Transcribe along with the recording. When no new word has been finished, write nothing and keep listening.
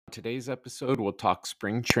Today's episode, we'll talk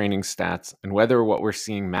spring training stats and whether what we're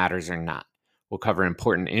seeing matters or not. We'll cover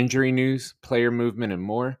important injury news, player movement, and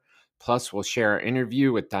more. Plus, we'll share our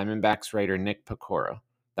interview with Diamondbacks writer Nick Piecoro.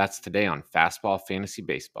 That's today on Fastball Fantasy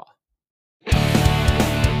Baseball.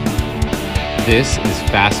 This is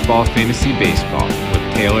Fastball Fantasy Baseball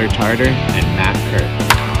with Taylor Tarter and Matt Kirk.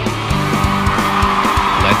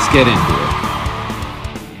 Let's get into it.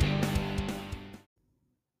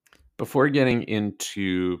 Before getting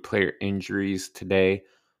into player injuries today,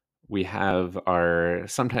 we have our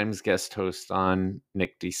sometimes guest host on,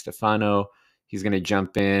 Nick DiStefano. He's going to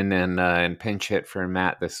jump in and pinch hit for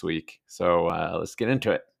Matt this week. So let's get into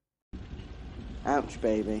it. Ouch,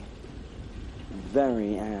 baby.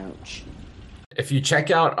 Very ouch. If you check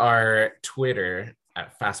out our Twitter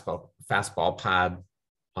at Fastball Pod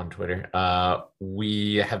on Twitter,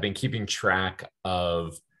 we have been keeping track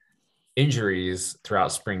of injuries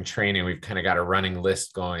throughout spring training. We've kind of got a running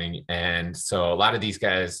list going. And so a lot of these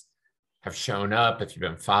guys have shown up. If you've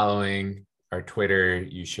been following our Twitter,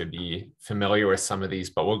 you should be familiar with some of these,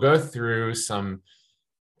 but we'll go through some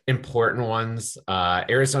important ones.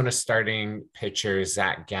 Arizona starting pitcher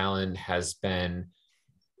Zach Gallen has been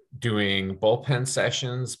doing bullpen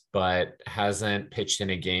sessions, but hasn't pitched in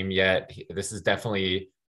a game yet. This is definitely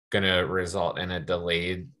going to result in a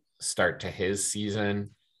delayed start to his season.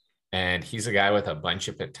 And he's a guy with a bunch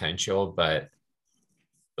of potential, but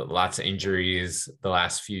lots of injuries the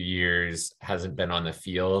last few years, hasn't been on the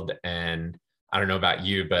field. And I don't know about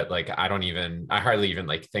you, but I hardly even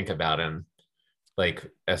think about him,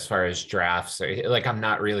 as far as drafts, I'm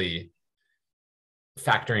not really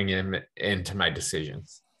factoring him into my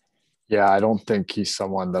decisions. Yeah, I don't think he's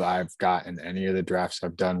someone that I've got in any of the drafts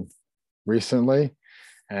I've done recently.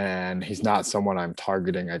 And he's not someone I'm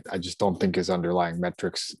targeting. I just don't think his underlying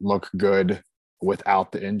metrics look good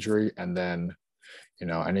without the injury. And then,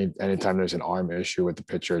 anytime there's an arm issue with the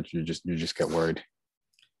pitcher, you just get worried.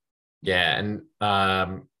 Yeah.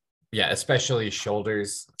 And especially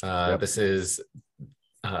shoulders. Yep. This is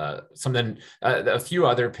something, a few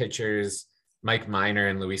other pitchers, Mike Minor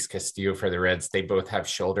and Luis Castillo for the Reds, they both have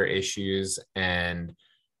shoulder issues, and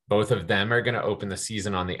both of them are going to open the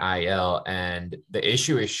season on the IL. And the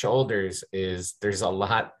issue with shoulders is they're a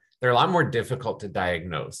lot more difficult to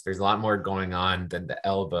diagnose. There's a lot more going on than the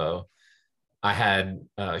elbow. I had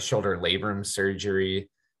shoulder labrum surgery.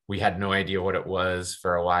 We had no idea what it was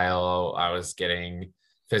for a while. I was getting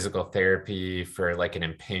physical therapy for an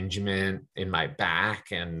impingement in my back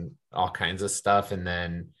and all kinds of stuff. And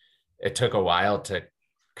then it took a while to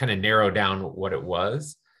kind of narrow down what it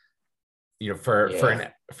was.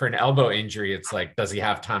 For an elbow injury, it's does he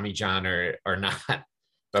have Tommy John or not?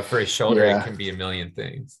 But for his shoulder, It can be a million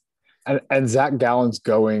things. And Zach Gallen's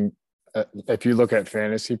going, if you look at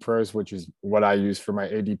Fantasy Pros, which is what I use for my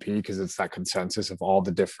ADP, because it's that consensus of all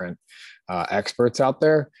the different experts out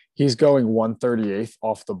there, he's going 138th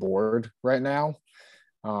off the board right now.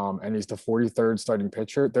 And he's the 43rd starting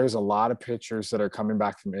pitcher. There's a lot of pitchers that are coming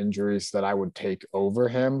back from injuries that I would take over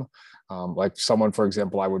him. Someone, for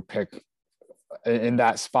example, I would pick in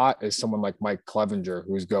that spot is someone like Mike Clevenger,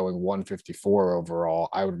 who's going 154 overall.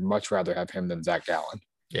 I would much rather have him than Zach Gallen.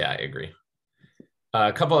 Yeah, I agree.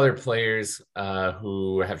 A couple other players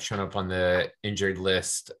who have shown up on the injured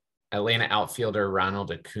list. Atlanta outfielder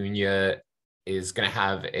Ronald Acuna is going to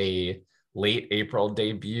have a late April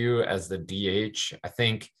debut as the DH. I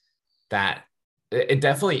think that it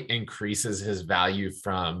definitely increases his value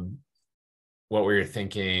from what we were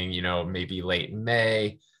thinking, maybe late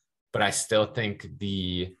May. But I still think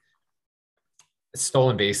the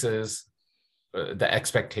stolen bases, the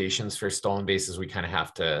expectations for stolen bases, we kind of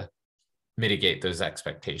have to mitigate those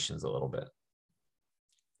expectations a little bit.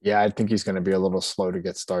 Yeah, I think he's going to be a little slow to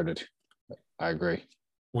get started. I agree.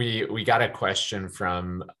 We got a question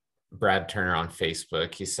from Brad Turner on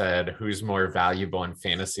Facebook. He said, who's more valuable in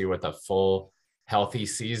fantasy with a full healthy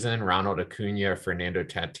season, Ronald Acuna or Fernando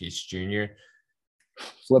Tatis Jr.?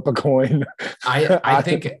 Flip a coin. I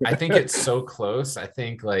think it's so close. I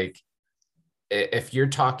think if you're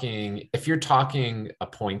talking a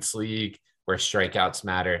points league where strikeouts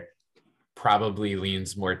matter, probably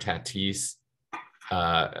leans more Tatis.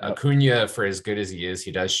 Acuna, for as good as he is,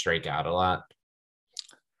 he does strike out a lot.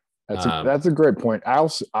 That's a great point. I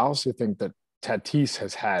also think that Tatis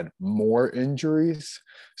has had more injuries,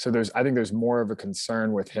 so I think there's more of a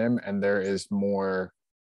concern with him, and there is more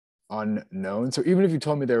unknown. So even if you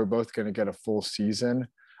told me they were both going to get a full season,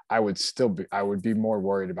 I would be more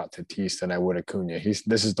worried about Tatis than I would Acuna.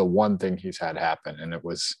 This is the one thing he's had happen, and it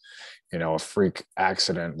was, a freak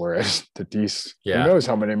accident. Whereas Tatis, who knows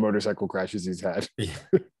how many motorcycle crashes he's had.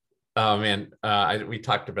 Oh man, we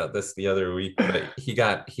talked about this the other week, but he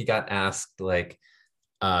got asked like,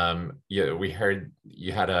 yeah, we heard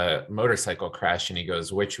you had a motorcycle crash, and he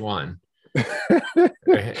goes, "Which one?"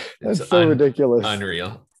 It's That's so ridiculous.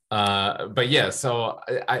 unreal. But yeah, so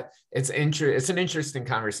it's an interesting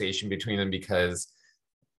conversation between them because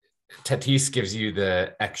Tatis gives you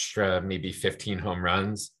the extra maybe 15 home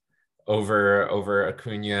runs over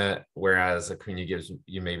Acuna, whereas Acuna gives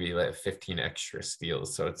you maybe like 15 extra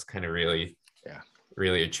steals. So it's kind of Yeah.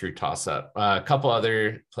 really a true toss up. A couple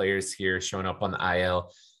other players here showing up on the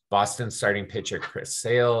IL. Boston starting pitcher Chris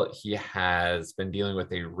Sale. He has been dealing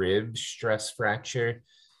with a rib stress fracture.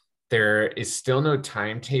 There is still no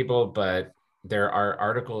timetable, but there are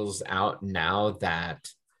articles out now that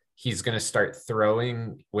he's going to start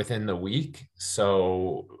throwing within the week.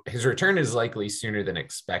 So his return is likely sooner than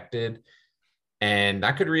expected. And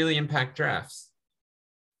that could really impact drafts.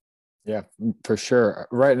 Yeah, for sure.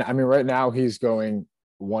 Right now he's going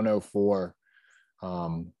 104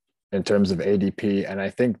 in terms of ADP, and I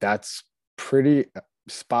think that's pretty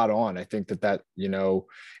spot on. I think that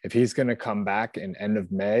if he's going to come back in end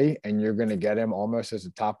of May and you're going to get him almost as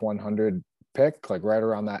a top 100 pick, like right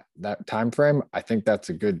around that time frame, I think that's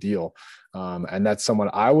a good deal. And that's someone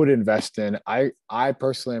I would invest in. I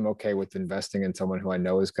personally am okay with investing in someone who I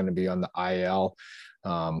know is going to be on the IL.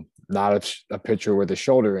 Not a pitcher with a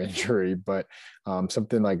shoulder injury, but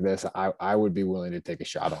something like this, I would be willing to take a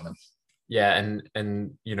shot on him. Yeah,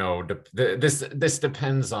 and this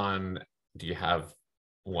depends on, do you have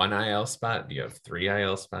one IL spot? Do you have 3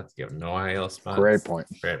 IL spots? Do you have no IL spots? Great point.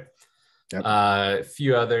 Right. Yep. A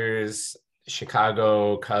few others.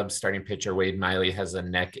 Chicago Cubs starting pitcher Wade Miley has a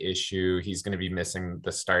neck issue. He's going to be missing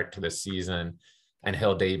the start to the season, and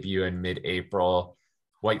he'll debut in mid-April.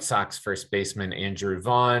 White Sox first baseman Andrew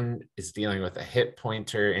Vaughn is dealing with a hip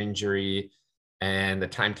pointer injury, and the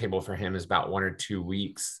timetable for him is about 1 or 2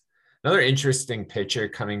 weeks. Another interesting pitcher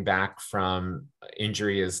coming back from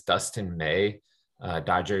injury is Dustin May,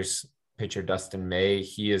 Dodgers pitcher Dustin May.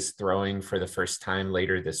 He is throwing for the first time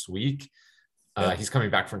later this week. He's coming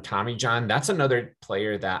back from Tommy John. That's another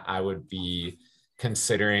player that I would be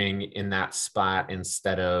considering in that spot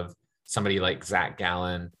instead of somebody like Zach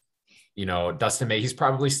Gallen. Dustin May, he's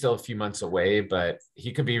probably still a few months away, but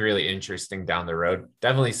he could be really interesting down the road.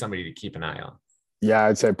 Definitely somebody to keep an eye on. Yeah,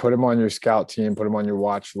 I'd say put him on your scout team, put him on your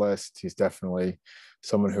watch list. He's definitely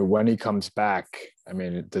someone who, when he comes back, I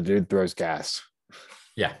mean, the dude throws gas.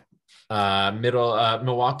 Yeah.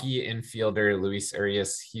 Milwaukee infielder Luis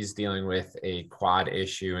Urias, he's dealing with a quad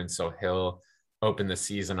issue, and so he'll open the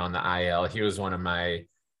season on the IL. He was one of my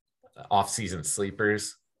off-season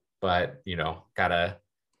sleepers, but gotta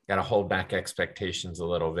hold back expectations a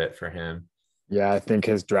little bit for him. Yeah, I think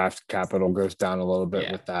his draft capital goes down a little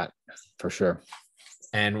bit with that, for sure.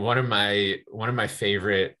 And one of my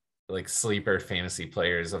favorite like sleeper fantasy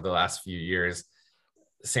players of the last few years,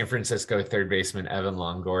 San Francisco third baseman Evan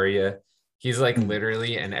Longoria. He's like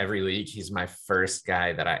literally in every league, he's my first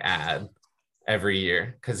guy that I add every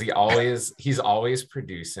year because he's always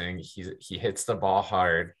producing. He hits the ball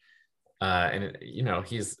hard, and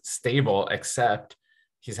he's stable, except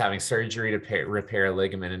he's having surgery to repair a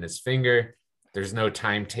ligament in his finger. There's no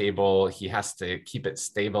timetable. He has to keep it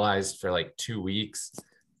stabilized for like 2 weeks,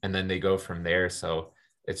 and then they go from there. So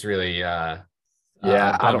it's really a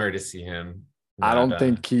bummer to see him. I don't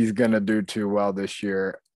think he's going to do too well this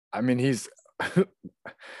year. I mean, he's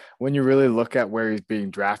when you really look at where he's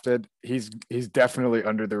being drafted, he's definitely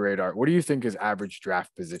under the radar. What do you think his average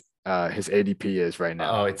draft position, his ADP is right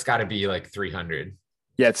now? Oh, it's got to be like 300.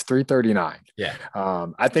 Yeah, it's 339. Yeah.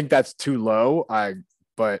 I think that's too low. I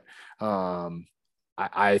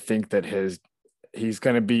think that he's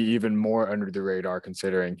going to be even more under the radar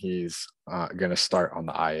considering he's going to start on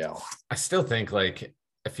the IL. I still think like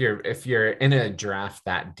if you're in a draft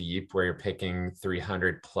that deep where you're picking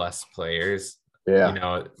 300 plus players,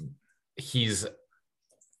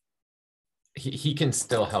 he can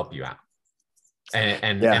still help you out.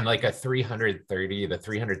 And like the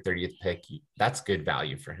 330th pick, that's good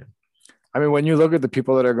value for him. I mean, when you look at the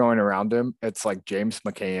people that are going around him, it's like James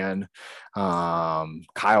McCann,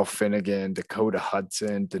 Kyle Finnegan, Dakota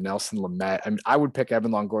Hudson, Dinelson Lamet. I mean, I would pick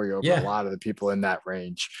Evan Longoria over a lot of the people in that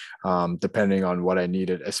range, depending on what I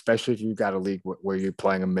needed, especially if you've got a league where you're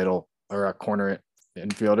playing a middle or a corner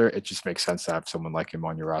infielder. It just makes sense to have someone like him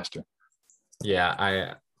on your roster. Yeah,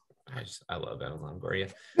 I love Evan Longoria.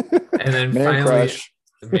 And then finally,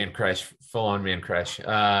 full on man crush.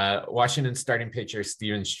 Washington starting pitcher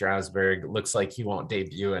Steven Strasburg looks like he won't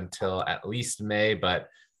debut until at least May, but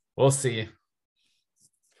we'll see.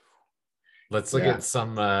 Let's look at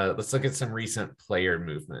some recent player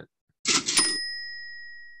movement.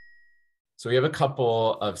 So we have a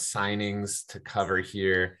couple of signings to cover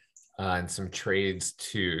here and some trades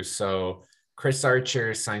too. So Chris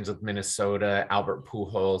Archer signs with Minnesota. Albert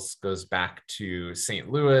Pujols goes back to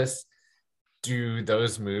St. Louis. Do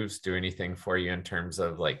those moves do anything for you in terms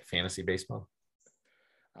of like fantasy baseball?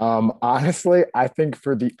 Honestly, I think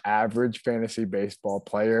for the average fantasy baseball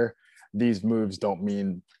player, these moves don't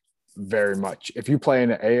mean very much. If you play in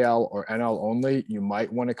the AL or NL only, you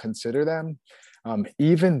might want to consider them.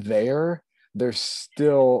 Even there, there's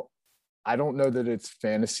still, I don't know that it's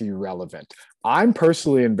fantasy relevant. I'm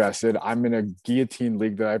personally invested. I'm in a guillotine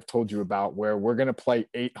league that I've told you about where we're going to play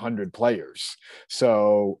 800 players.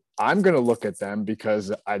 So I'm going to look at them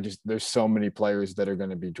because there's so many players that are going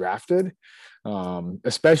to be drafted,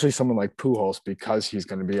 especially someone like Pujols because he's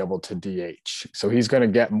going to be able to DH. So he's going to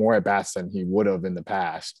get more at bats than he would have in the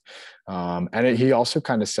past. He also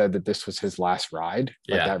kind of said that this was his last ride.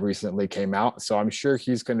 Like that recently came out. So I'm sure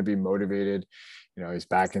he's going to be motivated. He's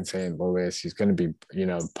back in St. Louis. He's going to be,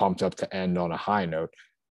 pumped up to end on a high note.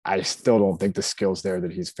 I still don't think the skill's there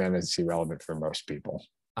that he's fantasy relevant for most people.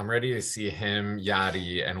 I'm ready to see him,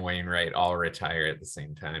 Yachty, and Wainwright all retire at the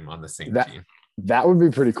same time on the same team. That would be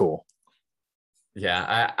pretty cool.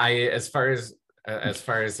 Yeah, I as far as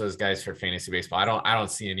those guys for fantasy baseball, I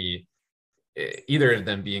don't see any either of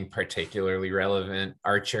them being particularly relevant.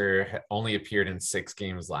 Archer only appeared in 6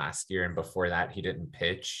 games last year, and before that he didn't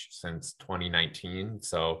pitch since 2019.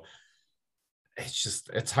 So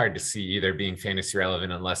it's hard to see either being fantasy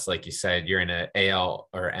relevant unless, like you said, you're in an AL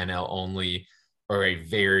or NL only or a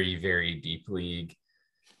very, very deep league.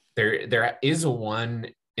 There is one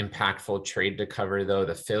impactful trade to cover, though.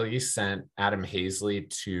 The Phillies sent Adam Hazley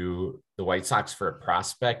to the White Sox for a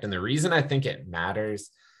prospect, and the reason I think it matters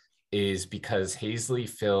is because Hazley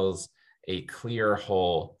fills a clear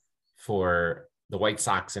hole for the White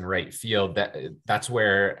Sox in right field. That's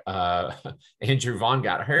where Andrew Vaughn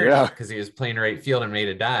got hurt because he was playing right field and made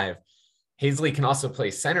a dive. Hazley can also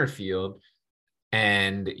play center field,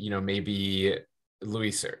 and maybe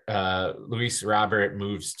Luis Robert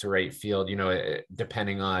moves to right field.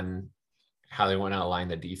 Depending on how they want to align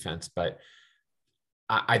the defense. But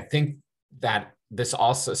I think that this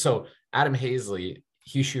also, so Adam Hazley,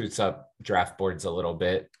 he shoots up draft boards a little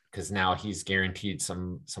bit because now he's guaranteed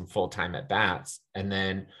some full-time at bats. And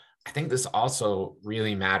then I think this also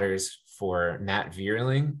really matters for Matt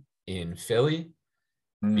Vierling in Philly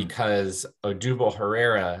because Odubel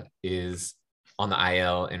Herrera is on the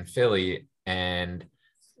IL in Philly, and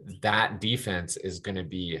that defense is going to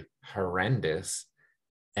be horrendous.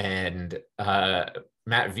 And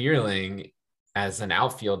Matt Vierling, as an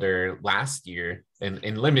outfielder last year,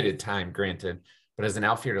 in limited time, granted, but as an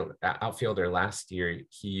outfielder last year,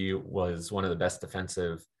 he was one of the best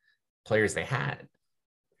defensive players they had.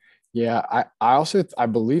 Yeah, I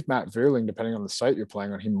believe Matt Vierling, depending on the site you're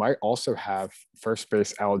playing on, he might also have first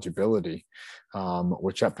base eligibility,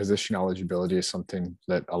 which that position eligibility is something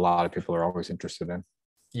that a lot of people are always interested in.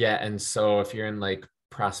 Yeah, and so if you're in like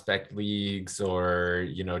prospect leagues or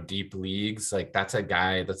deep leagues, like that's a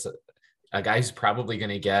guy who's probably going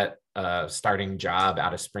to get a starting job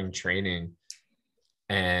out of spring training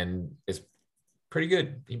and is pretty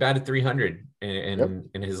good. He batted 300 in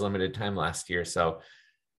his limited time last year. So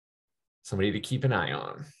somebody to keep an eye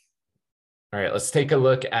on. All right, let's take a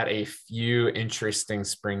look at a few interesting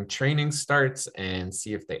spring training starts and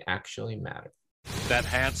see if they actually matter. That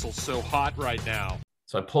Hansel's so hot right now.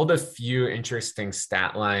 So I pulled a few interesting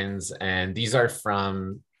stat lines, and these are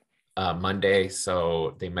from Monday,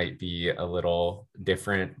 so they might be a little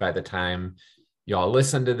different by the time y'all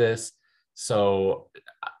listen to this. So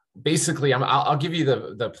basically, I'll give you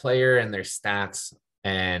the player and their stats,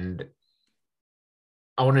 and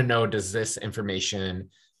I want to know, does this information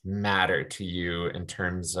matter to you in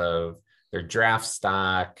terms of their draft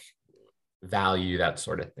stock, value, that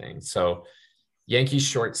sort of thing? So Yankees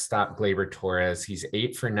shortstop Gleyber Torres, he's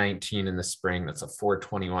 8 for 19 in the spring. That's a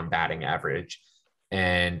 .421 batting average.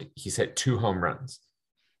 And he's hit 2 home runs.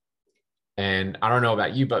 And I don't know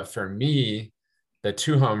about you, but for me, the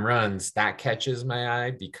 2 home runs, that catches my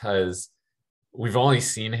eye because we've only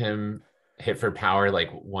seen him hit for power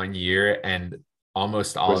like 1 year, and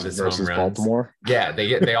almost all of his home runs. Baltimore? Yeah,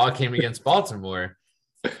 they all came against Baltimore.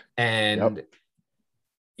 And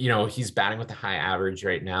he's batting with a high average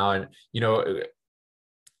right now. And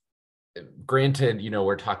granted,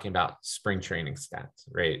 we're talking about spring training stats,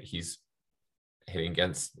 right? He's hitting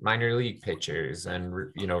against minor league pitchers and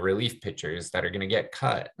relief pitchers that are going to get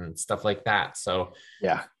cut and stuff like that. So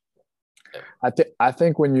yeah, I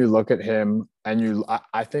think when you look at him and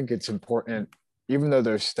I think it's important, even though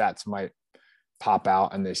those stats might pop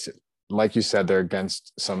out and they like you said, they're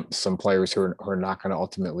against some players who are not going to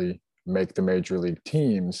ultimately make the major league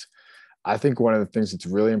teams. I think one of the things that's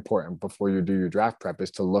really important before you do your draft prep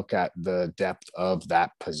is to look at the depth of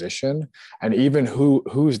that position and even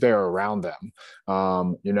who's there around them.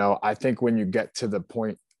 I think when you get to the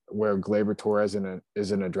point where Gleyber Torres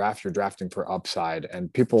is in a draft, you're drafting for upside,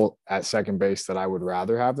 and people at second base that I would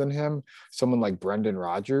rather have than him, someone like Brendan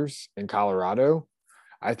Rodgers in Colorado.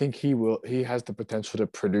 I think he has the potential to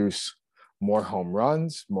produce more home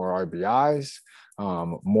runs, more RBIs,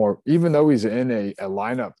 more, even though he's in a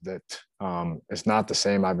lineup that is not the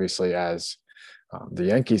same, obviously, as the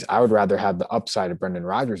Yankees. I would rather have the upside of Brendan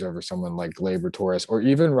Rodgers over someone like Gleyber Torres or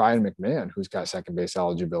even Ryan McMahon, who's got second base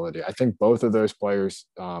eligibility. I think both of those players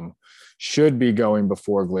should be going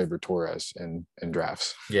before Gleyber Torres in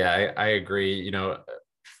drafts. Yeah, I agree.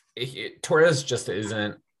 Torres just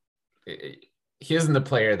isn't. He isn't the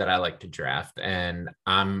player that I like to draft, and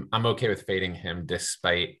I'm okay with fading him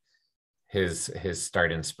despite his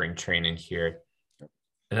start in spring training here.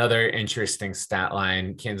 Another interesting stat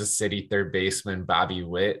line: Kansas City third baseman Bobby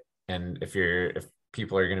Witt. And if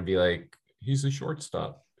people are going to be like, he's a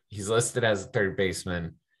shortstop, he's listed as a third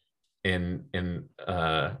baseman in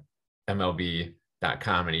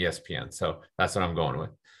MLB.com and ESPN. So that's what I'm going with.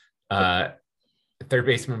 Third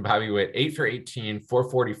baseman Bobby Witt, 8 for 18,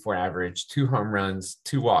 444 average, 2 home runs,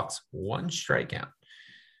 2 walks, 1 strikeout.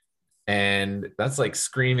 And that's like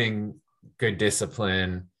screaming good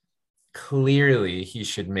discipline. Clearly, he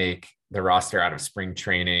should make the roster out of spring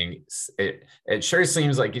training. It sure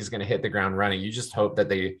seems like he's going to hit the ground running. You just hope that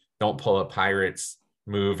they don't pull a Pirates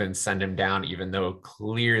move and send him down, even though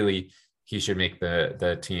clearly he should make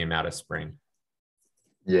the team out of spring.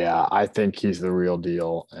 Yeah, I think he's the real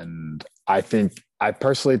deal. And I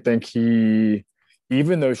personally think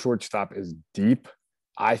even though shortstop is deep,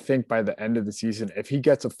 I think by the end of the season, if he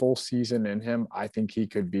gets a full season in him, I think he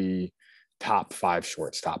could be top 5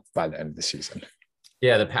 shortstop by the end of the season.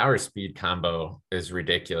 Yeah, the power speed combo is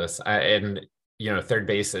ridiculous. Third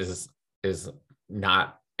base is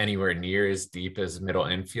not anywhere near as deep as middle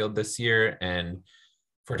infield this year. And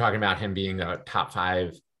if we're talking about him being a top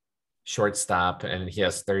 5 shortstop and he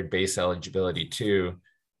has third base eligibility too,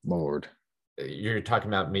 Lord, you're talking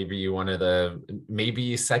about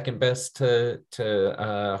maybe second best to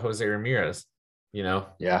Jose Ramirez,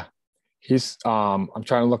 Yeah. He's I'm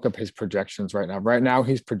trying to look up his projections right now. Right now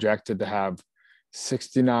he's projected to have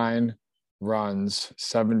 69 runs,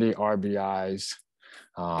 70 RBIs.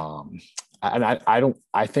 And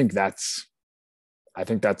I think that's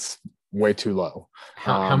way too low.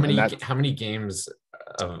 How many games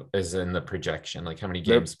is in the projection? Like how many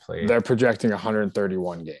games played? They're projecting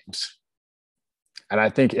 131 games. And I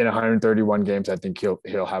think in 131 games, I think he'll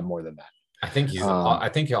have more than that. I think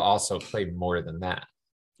he'll also play more than that.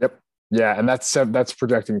 Yep. Yeah, and that's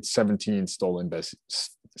projecting 17 stolen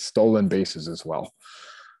bases as well.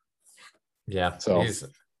 Yeah, so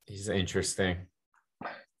he's interesting.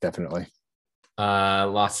 Definitely.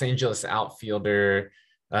 Los Angeles outfielder,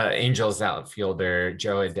 Angels outfielder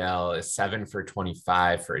Joe Adell is 7 for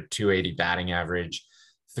 25 for a 280 batting average,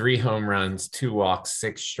 3 home runs, 2 walks,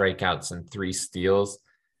 6 strikeouts, and 3 steals.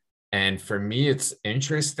 And for me, it's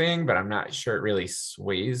interesting, but I'm not sure it really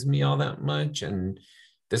sways me all that much. And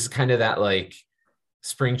this is kind of that like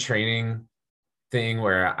spring training thing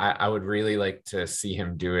where I would really like to see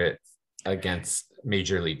him do it against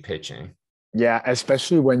major league pitching. Yeah,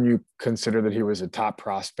 especially when you consider that he was a top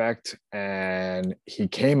prospect and he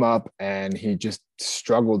came up and he just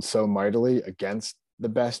struggled so mightily against the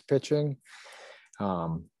best pitching.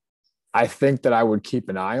 I think that I would keep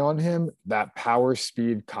an eye on him. That power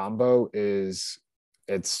speed combo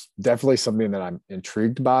it's definitely something that I'm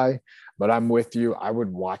intrigued by, but I'm with you. I would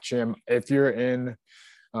watch him. If you're in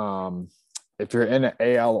an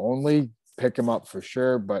AL only, pick him up for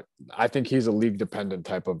sure. But I think he's a league dependent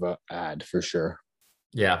type of a ad for sure.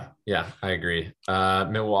 Yeah, I agree.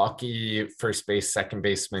 Milwaukee first base, second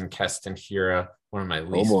baseman Keston Hiura, one of my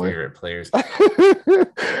least favorite players.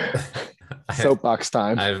 Soapbox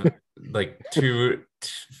time. I've like the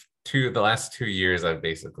last 2 years I've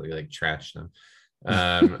basically like trashed him.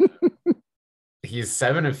 He's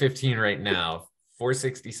 7 of 15 right now,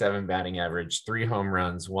 467 batting average, 3 home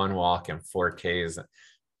runs, 1 walk, and 4 Ks.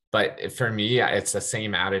 But for me, it's the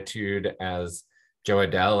same attitude as Joe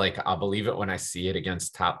Adell. Like I'll believe it when I see it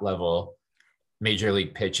against top level major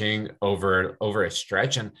league pitching over a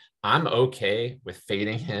stretch. And I'm okay with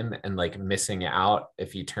fading him and like missing out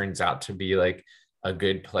if he turns out to be like a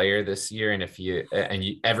good player this year. And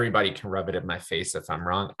everybody can rub it in my face if I'm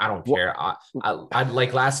wrong. I don't care. I'd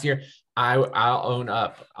like last year, I'll own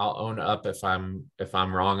up. I'll own up if I'm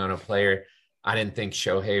wrong on a player. I didn't think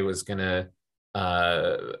Shohei was gonna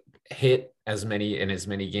uh hit as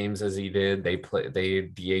many games as he did. They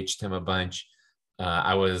DH'd him a bunch.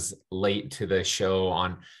 I was late to the show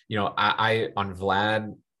on, I on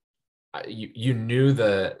Vlad. You knew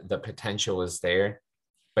the potential was there,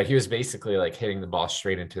 but he was basically like hitting the ball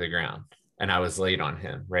straight into the ground, and I was late on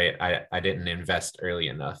him. Right, I didn't invest early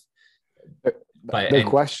enough. But The and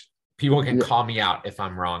question, people can yeah, call me out if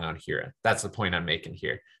I'm wrong on Hira. That's the point I'm making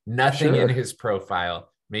here. Nothing in sure. his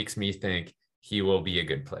profile makes me think he will be a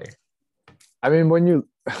good player. I mean, when you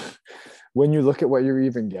when you look at what you're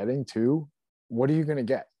even getting to, what are you going to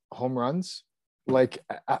get? Home runs? Like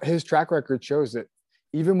his track record shows that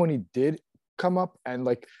even when he did come up, and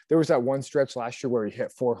like there was that one stretch last year where he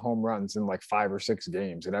hit 4 home runs in like 5 or 6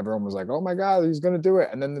 games, and everyone was like, "Oh my God, he's going to do it!"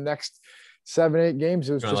 And then the next 7, 8 games,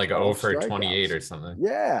 it was Going just like all 0 for 28 strikeouts. or something.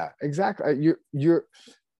 Yeah, exactly. You're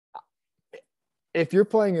if you're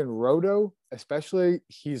playing in Roto, especially,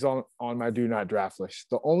 he's on my do not draft list.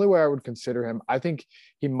 The only way I would consider him, I think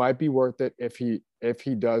he might be worth it if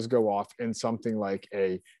he does go off in something like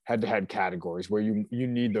a head-to-head categories where you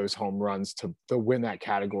need those home runs to win that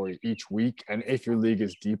category each week, and if your league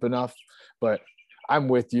is deep enough. But I'm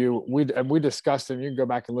with you. We discussed him. You can go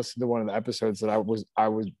back and listen to one of the episodes that I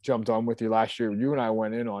was jumped on with you last year. You and I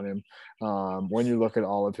went in on him. When you look at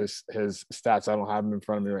all of his stats, I don't have him in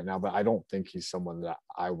front of me right now, but I don't think he's someone that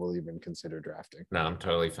I will even consider drafting. No, I'm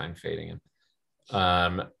totally fine fading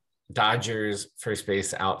him. Dodgers first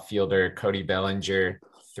base outfielder Cody Bellinger,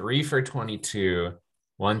 3 for 22,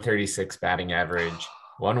 136 batting average,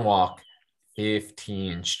 1 walk,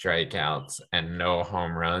 15 strikeouts, and no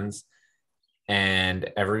home runs. And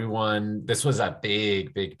this was a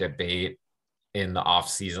big debate in the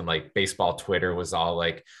offseason. Like baseball Twitter was all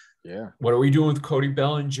like, Yeah, what are we doing with Cody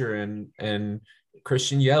Bellinger and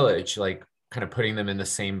Christian Yelich? Like kind of putting them in the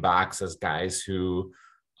same box as guys who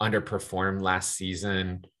underperformed last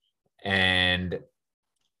season. And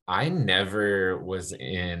I never was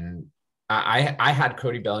in. I had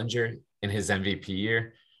Cody Bellinger in his MVP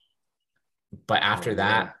year, but after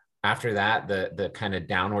that, the kind of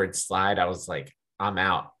downward slide, I was like, I'm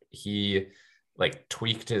out. He like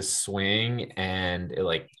tweaked his swing, and it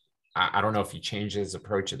like I don't know if he changed his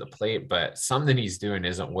approach at the plate, but something he's doing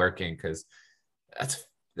isn't working because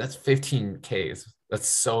that's 15 Ks. That's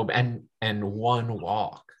so and 1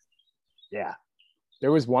 walk. yeah.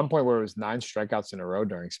 There was one point where it was 9 strikeouts in a row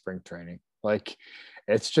during spring training. Like,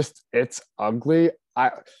 it's ugly.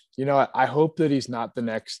 I hope that he's not the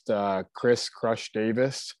next Chris Crush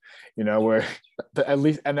Davis, where at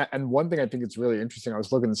least, and one thing I think it's really interesting, I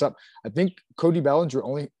was looking this up. I think Cody Bellinger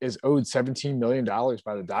only is owed $17 million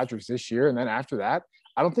by the Dodgers this year. And then after that,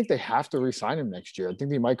 I don't think they have to re-sign him next year. I think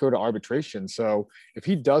they might go to arbitration. So if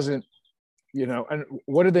he doesn't, and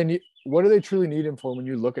what do they need? What do they truly need him for when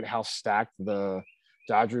you look at how stacked the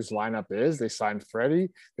Dodgers lineup is? They signed Freddie.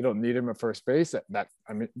 They don't need him at first base.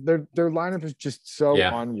 I mean, their lineup is just so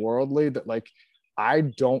unworldly that like I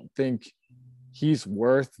don't think he's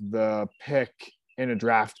worth the pick in a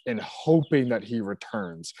draft and hoping that he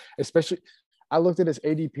returns. Especially, I looked at his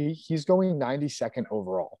ADP. He's going 92nd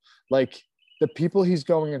overall. Like the people he's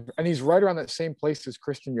going in, and he's right around that same place as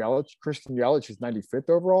Christian Yelich. Christian Yelich is 95th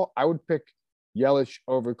overall. I would pick Yelich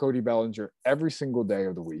over Cody Bellinger every single day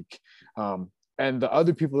of the week. And the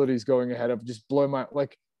other people that he's going ahead of just blow my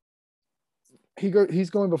like. He's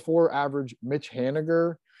going before average Mitch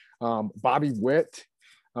Haniger, Bobby Witt.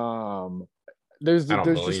 There's Believe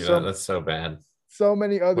just that. That's so bad. so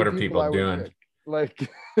many other What are people people I would doing? pick. Like,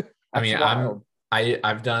 I mean, wild.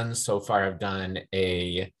 I've done so far. I've done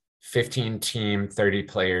a 15-team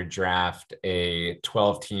 30-player draft, a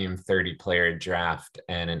 12-team 30-player draft,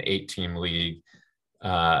 and an 8-team league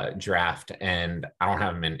draft, and I don't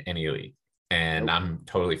have them in any league, and Nope. I'm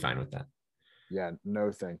totally fine with that. Yeah,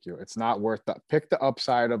 no, thank you. It's not worth that. Pick the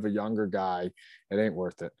upside of a younger guy. It ain't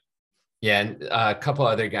worth it. Yeah, and a couple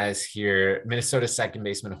other guys here. Minnesota second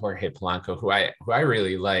baseman Jorge Polanco, who I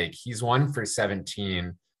really like. He's 1 for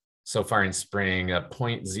 17 so far in spring, a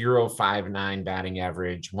 .059 batting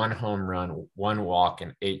average, 1 home run, 1 walk,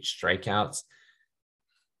 and 8 strikeouts.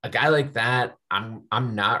 A guy like that, I'm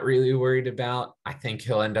not really worried about. I think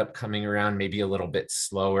he'll end up coming around maybe a little bit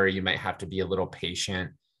slower. You might have to be a little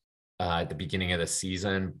patient at the beginning of the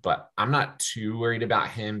season, but I'm not too worried about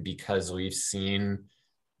him because we've seen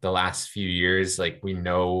the last few years, like we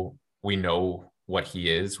know what he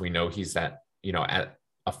is. We know he's at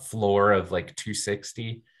a floor of like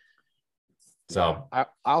 260. So I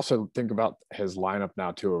also think about his lineup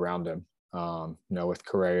now too around him. With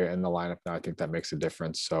Correa in the lineup now, I think that makes a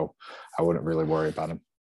difference. So I wouldn't really worry about him.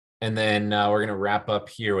 And then we're going to wrap up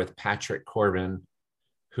here with Patrick Corbin,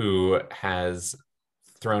 who has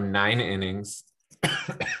thrown 9 innings,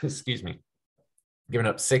 excuse me, given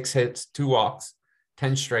up 6 hits, 2 walks,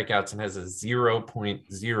 10 strikeouts, and has a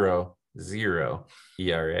 0.00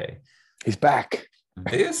 ERA. He's back.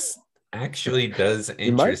 This actually does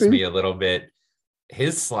interest me a little bit.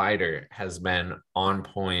 His slider has been on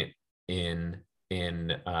point in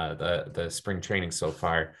the spring training so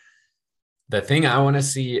far. The thing I want to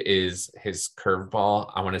see is his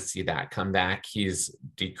curveball. I want to see that come back. He's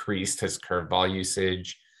decreased his curveball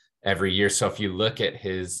usage every year. So if you look at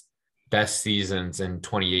his best seasons in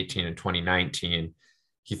 2018 and 2019,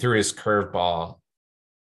 he threw his curveball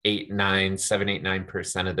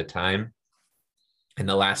 7-8-9% of the time. In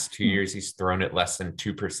the last 2 years, he's thrown it less than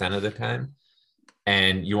 2% of the time.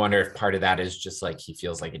 And you wonder if part of that is just like he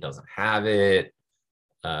feels like he doesn't have it.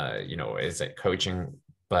 Is it coaching?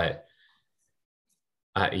 But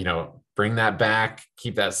bring that back,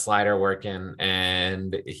 keep that slider working,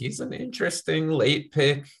 and he's an interesting late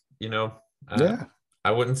pick.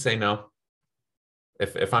 I wouldn't say no.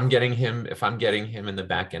 If I'm getting him in the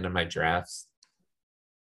back end of my drafts,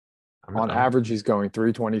 on average, he's going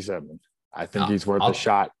 327. I think he's worth a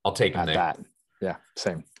shot. I'll take him at there. That. Yeah,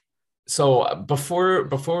 same. So before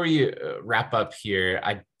we wrap up here,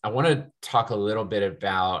 I want to talk a little bit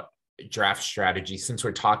about draft strategy, since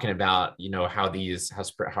we're talking about how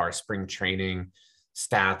our spring training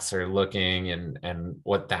stats are looking and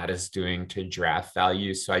what that is doing to draft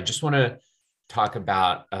value. So I just want to talk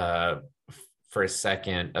about for a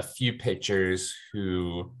second a few pitchers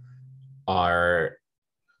who are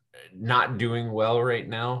not doing well right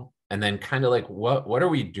now, and then kind of like what are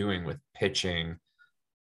we doing with pitching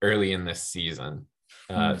early in this season.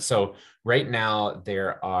 So right now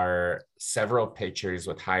there are several pitchers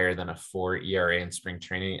with higher than a 4 ERA in spring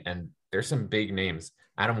training, and there's some big names: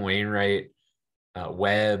 Adam Wainwright,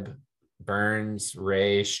 Webb, Burns,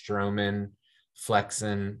 Ray, Stroman,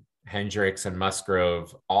 Flexen, Hendricks, and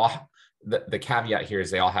Musgrove. All the caveat here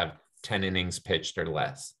is they all have 10 innings pitched or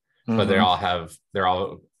less, but they're all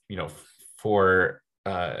 4.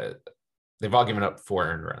 They've all given up 4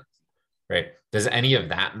 earned runs. Right? Does any of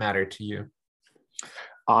that matter to you?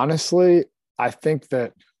 Honestly, I think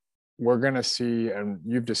that we're going to see, and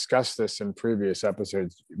you've discussed this in previous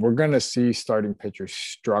episodes, we're going to see starting pitchers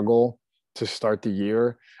struggle to start the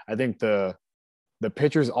year. I think the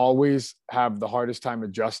pitchers always have the hardest time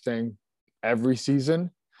adjusting every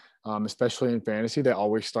season, especially in fantasy. They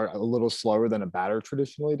always start a little slower than a batter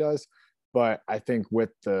traditionally does. But I think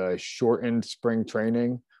with the shortened spring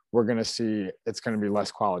training, we're going to see it's going to be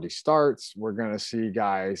less quality starts. We're going to see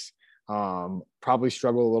guys probably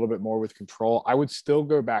struggle a little bit more with control. I would still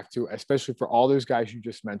go back to, especially for all those guys you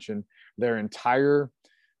just mentioned, their entire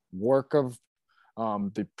work of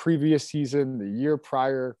the previous season, the year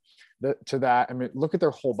prior to that. I mean, look at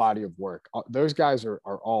their whole body of work. Those guys are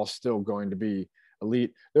all still going to be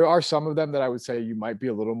elite. There are some of them that I would say you might be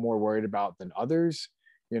a little more worried about than others.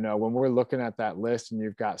 When we're looking at that list and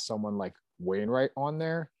you've got someone like Wainwright on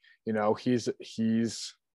there, he's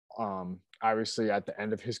obviously at the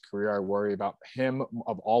end of his career. I worry about him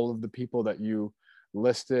of all of the people that you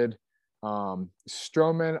listed.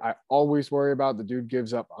 Stroman, I always worry about. The dude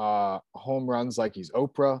gives up home runs like he's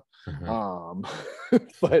Oprah.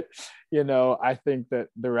 But I think that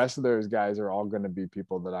the rest of those guys are all going to be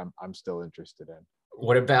people that I'm still interested in.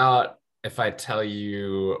 What about if I tell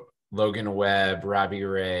you Logan Webb, Robbie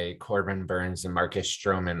Ray, Corbin Burns, and Marcus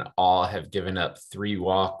Stroman all have given up 3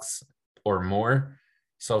 walks or more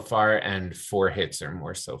so far and 4 hits or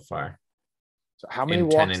more so far? So how many in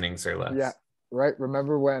walks? 10 innings or less? Yeah, right.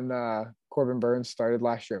 Remember when Corbin Burns started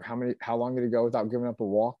last year? How long did he go without giving up a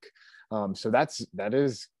walk? So that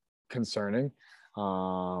is concerning.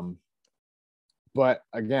 But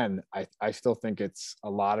again, I still think it's a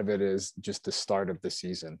lot of it is just the start of the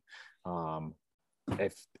season.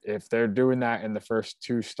 If they're doing that in the first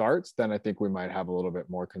 2 starts, then I think we might have a little bit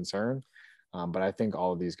more concern. But I think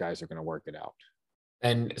all of these guys are going to work it out.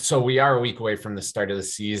 And so we are a week away from the start of the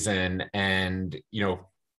season, and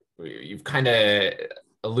you've kind of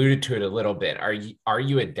alluded to it a little bit. Are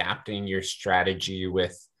you adapting your strategy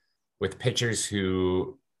with pitchers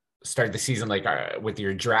who start the season, like with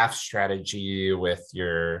your draft strategy, with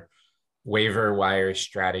your waiver wire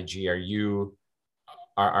strategy? Are you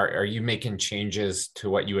making changes to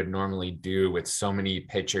what you would normally do with so many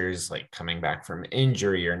pitchers like coming back from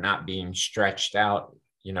injury or not being stretched out?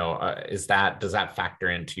 Does that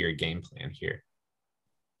factor into your game plan here?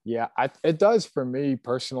 Yeah, it does for me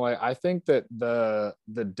personally. I think that the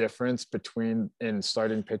difference between in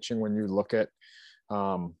starting pitching when you look at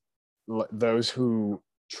um, those who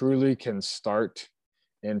truly can start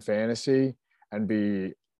in fantasy and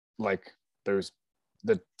be like those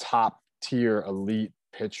the top tier elite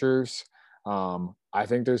pitchers. I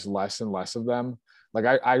think there's less and less of them. Like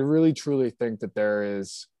I really truly think that there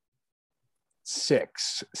is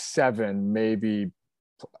 6, 7, maybe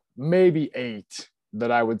 8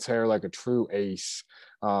 that I would say are like a true ace.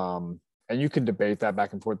 And you can debate that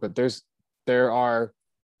back and forth, but there are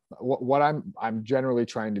what I'm generally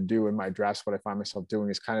trying to do in my drafts. What I find myself doing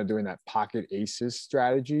is kind of doing that pocket aces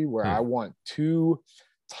strategy where I want 2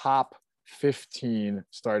 top 15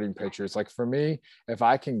 starting pitchers. Like for me, if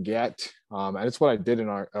I can get, and it's what I did in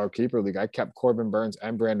our keeper league, I kept Corbin Burns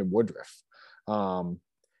and Brandon Woodruff. And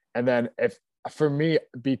then if for me,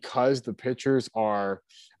 because the pitchers are,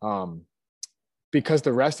 because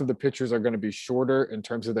the rest of the pitchers are going to be shorter in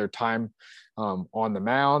terms of their time on the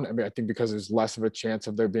mound. I mean, I think because there's less of a chance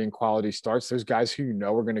of there being quality starts, there's guys who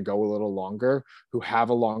are going to go a little longer, who have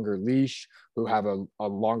a longer leash, who have a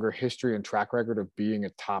longer history and track record of being a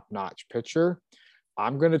top-notch pitcher.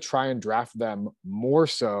 I'm going to try and draft them more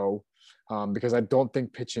so because I don't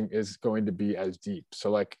think pitching is going to be as deep.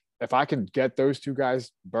 So like if I can get those 2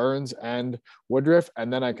 guys, Burns and Woodruff,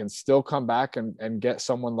 and then I can still come back and get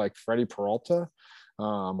someone like Freddie Peralta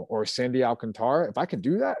or Sandy Alcantara, if I can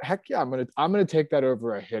do that, heck yeah, I'm gonna take that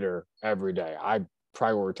over a hitter every day. I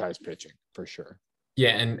prioritize pitching for sure.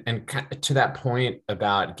 Yeah, and to that point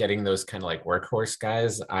about getting those kind of like workhorse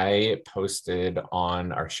guys, I posted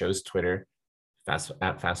on our show's Twitter,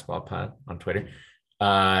 at Fastball Pod on Twitter,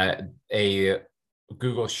 a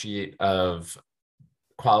Google sheet of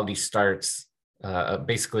quality starts,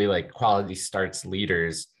 basically like quality starts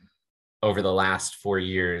leaders over the last 4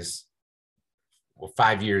 years, well,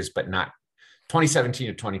 5 years, but not 2017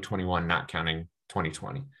 to 2021, not counting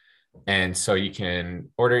 2020. And so you can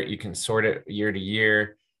order it, you can sort it year to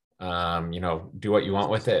year, do what you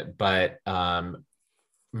want with it. But one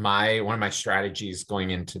of my strategies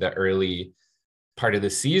going into the early part of the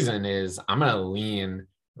season is I'm going to lean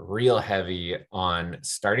real heavy on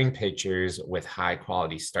starting pitchers with high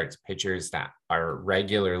quality starts, pitchers that are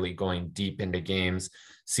regularly going deep into games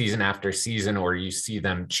season after season, or you see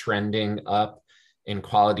them trending up in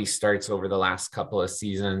quality starts over the last couple of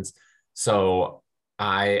seasons. So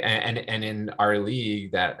and in our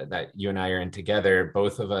league that you and I are in together,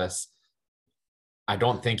 both of us, I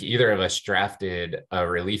don't think either of us drafted a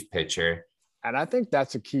relief pitcher. And I think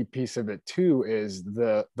that's a key piece of it too, is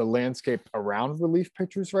the landscape around relief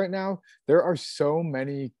pitchers right now. There are so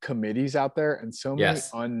many committees out there and so many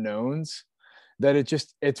unknowns that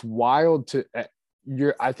it's wild to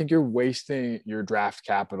I think you're wasting your draft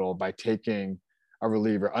capital by taking a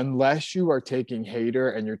reliever unless you are taking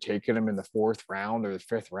Hader and you're taking him in the 4th round or the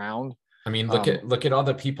 5th round. I mean, look at all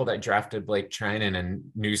the people that drafted Blake Trinan, and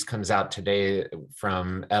news comes out today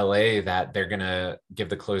from LA that they're gonna give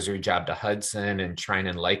the closer job to Hudson, and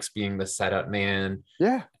Trinan likes being the setup man.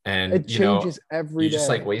 Yeah, and it changes every day. Just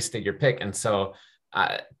like wasted your pick, and so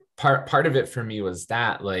part of it for me was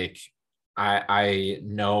that like I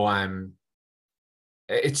know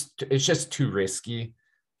it's just too risky.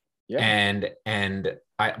 Yeah,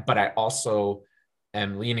 but I also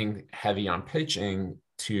am leaning heavy on pitching.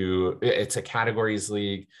 It's a categories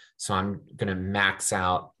league, so I'm going to max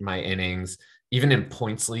out my innings. Even in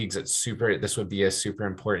points leagues, this would be a super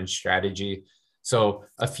important strategy. So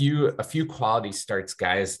a few quality starts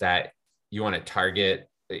guys that you want to target.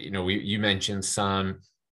 You mentioned some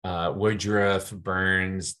Woodruff,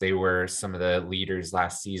 Burns, they were some of the leaders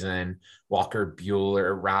last season. Walker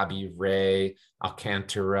Buehler, Robbie Ray,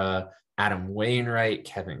 Alcantara, Adam Wainwright,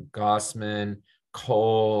 Kevin Gossman,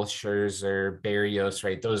 Cole, Scherzer, Berrios,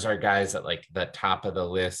 right? Those are guys at like the top of the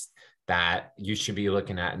list that you should be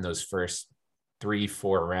looking at in those first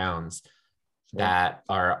 3-4 rounds that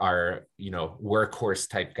are workhorse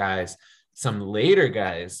type guys. Some later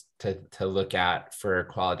guys to look at for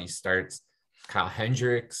quality starts: Kyle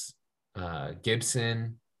Hendricks,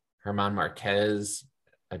 Gibson, Herman Marquez,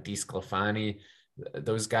 DeSclafani.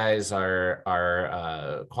 Those guys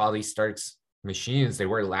are quality starts machines. They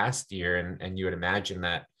were last year, and you would imagine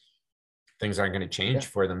that things aren't going to change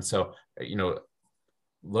for them. So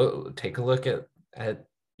take a look at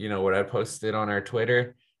what I posted on our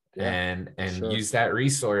Twitter and use that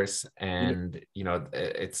resource, and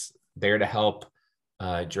it's there to help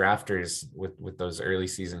drafters with those early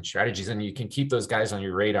season strategies. And you can keep those guys on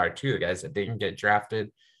your radar too, the guys that didn't get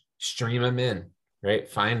drafted. Stream them in, right?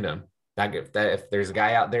 Find them. If there's a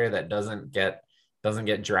guy out there that doesn't get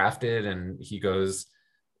drafted and he goes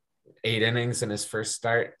 8 innings in his first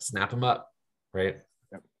start, snap him up, right?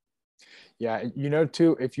 Yep. Yeah,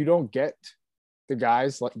 too, if you don't get the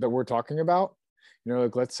guys that we're talking about,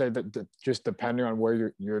 like let's say that just depending on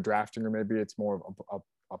where you're drafting, or maybe it's more of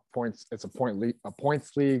a points, it's a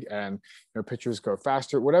points league, and pitchers go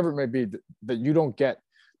faster, whatever it may be, that you don't get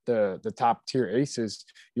the top tier aces.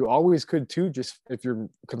 You always could too, just if you're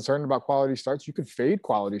concerned about quality starts, you could fade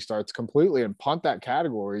quality starts completely and punt that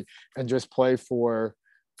category and just play for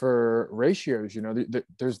ratios.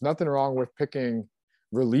 There's nothing wrong with picking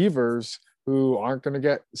relievers who aren't going to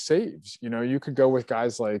get saves. You could go with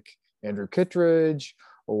guys like Andrew Kittredge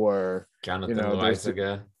or Jonathan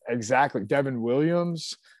Loaizaga. Exactly, Devin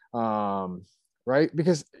Williams, right?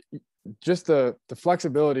 Because just the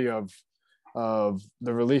flexibility of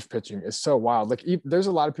the relief pitching is so wild. Like there's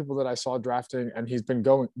a lot of people that I saw drafting, and he's been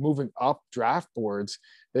moving up draft boards.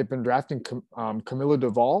 They've been drafting Camilo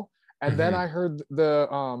Duvall, and then I heard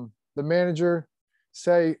the manager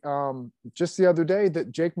say just the other day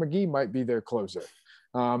that Jake McGee might be their closer,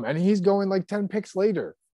 and he's going like 10 picks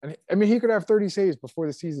later. And I mean, he could have 30 saves before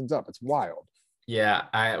the season's up. It's wild. Yeah,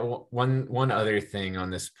 one other thing on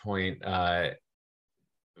this point, kind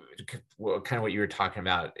of what you were talking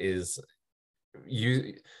about is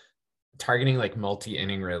you targeting like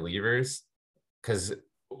multi-inning relievers, because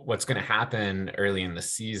what's going to happen early in the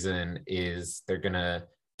season is they're going to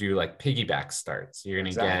do like piggyback starts. You're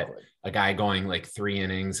going to get a guy going like 3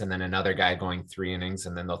 innings and then another guy going 3 innings,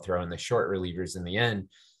 and then they'll throw in the short relievers in the end.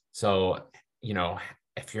 So,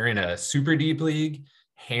 if you're in a super deep league,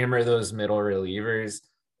 hammer those middle relievers.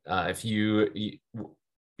 If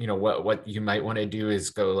what you might want to do is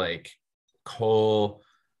go like Cole,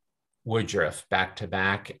 Woodruff back to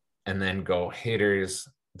back, and then go hitters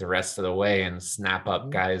the rest of the way and snap up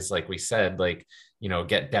guys like we said, like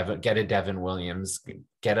get a Devin Williams,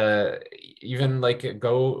 even like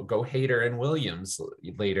go Hader and Williams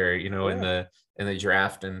later, in the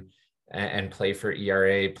draft, and play for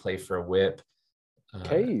ERA, play for WHIP.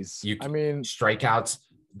 K's. Strikeouts,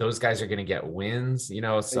 those guys are going to get wins,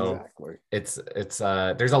 so exactly. It's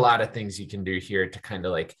there's a lot of things you can do here to kind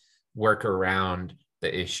of like work around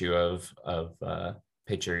the issue of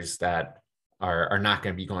pitchers that are not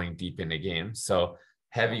going to be going deep into games. So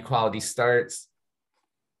heavy quality starts,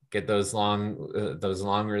 get those long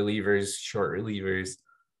relievers, short relievers,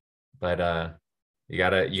 but you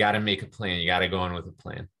gotta make a plan. You gotta go in with a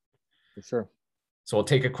plan. For sure. So we'll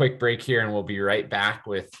take a quick break here, and we'll be right back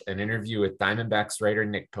with an interview with Diamondbacks writer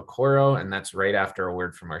Nick Piecoro, and that's right after a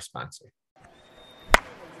word from our sponsor.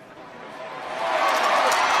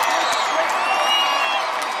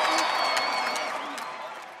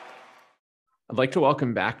 I'd like to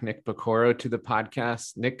welcome back Nick Piecoro to the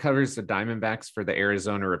podcast. Nick covers the Diamondbacks for the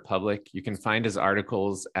Arizona Republic. You can find his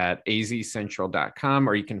articles at azcentral.com,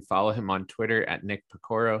 or you can follow him on Twitter at Nick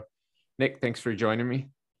Piecoro. Nick, thanks for joining me.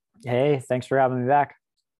 Hey, thanks for having me back.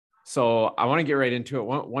 So I want to get right into it.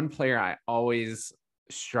 One player I always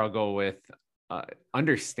struggle with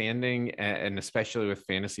understanding, and especially with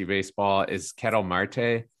fantasy baseball, is Ketel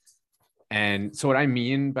Marte. And so what I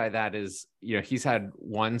mean by that is, he's had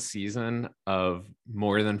one season of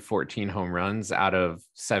more than 14 home runs out of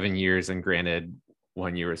 7 years. And granted,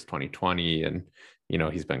 1 year was 2020, and,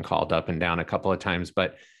 he's been called up and down a couple of times,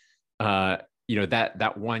 but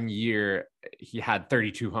that 1 year he had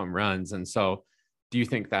 32 home runs. And so do you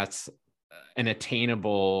think that's an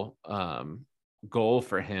attainable goal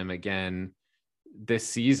for him again this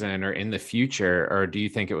season or in the future? Or do you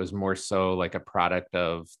think it was more so like a product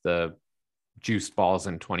of the juiced balls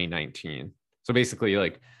in 2019? So basically,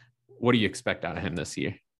 like, what do you expect out of him this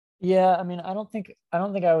year? Yeah, I mean, I don't think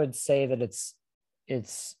I would say that it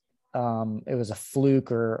was a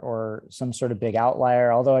fluke or some sort of big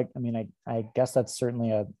outlier. Although I guess that's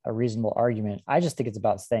certainly a reasonable argument. I just think it's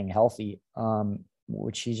about staying healthy,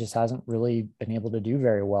 which he just hasn't really been able to do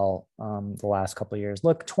very well the last couple of years.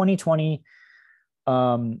 Look, 2020,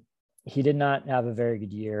 he did not have a very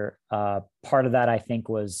good year. Part of that, I think,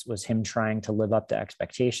 was him trying to live up to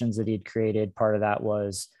expectations that he had created. Part of that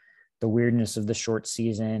was the weirdness of the short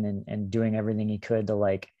season and doing everything he could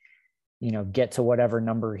to get to whatever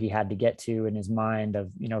number he had to get to in his mind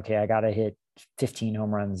of, okay, I got to hit 15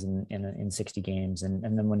 home runs in 60 games. And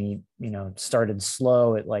then when he, started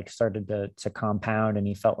slow, it started to compound, and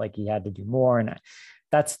he felt like he had to do more. And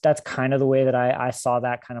that's kind of the way that I saw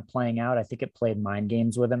that kind of playing out. I think it played mind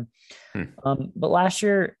games with him. But last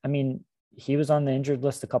year, he was on the injured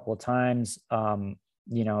list a couple of times.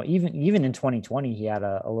 Even in 2020, he had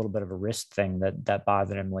a little bit of a wrist thing that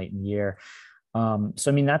bothered him late in the year.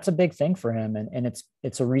 So, that's a big thing for him. And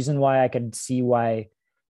it's a reason why I could see why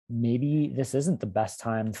maybe this isn't the best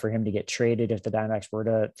time for him to get traded if the Diamondbacks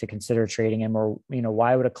were to consider trading him, or,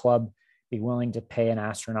 why would a club be willing to pay an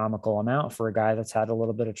astronomical amount for a guy that's had a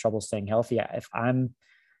little bit of trouble staying healthy? If I'm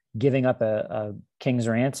giving up a king's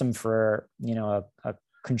ransom for, a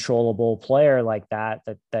controllable player like that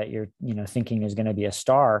you're, thinking is going to be a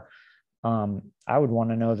star, I would want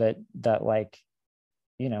to know that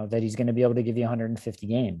he's going to be able to give you 150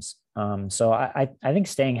 games. So I think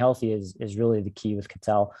staying healthy is really the key with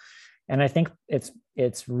Ketel. And I think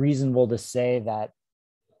it's reasonable to say that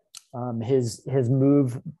his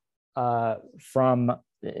move from,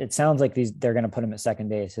 it sounds like they're going to put him at second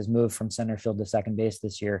base. His move from center field to second base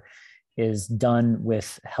this year is done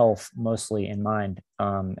with health mostly in mind.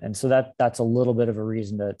 And so that's a little bit of a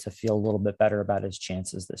reason to feel a little bit better about his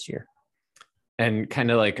chances this year. And kind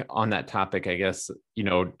of like on that topic, I guess,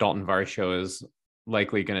 Dalton Varsho is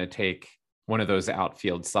likely going to take one of those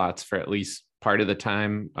outfield slots for at least part of the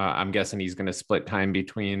time. I'm guessing he's going to split time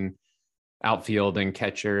between outfield and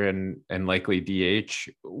catcher and likely DH.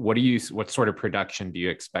 What sort of production do you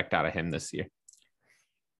expect out of him this year?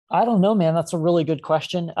 I don't know, man. That's a really good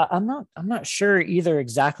question. I'm not sure either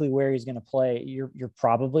exactly where he's going to play. You're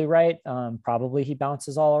probably right. Probably he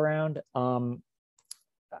bounces all around.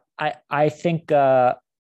 I think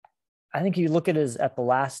you look at at the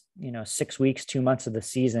last 6 weeks, 2 months of the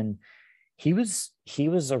season, he was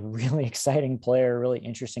a really exciting player, really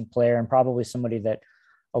interesting player, and probably somebody that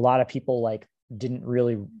a lot of people didn't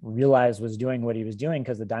really realize was doing what he was doing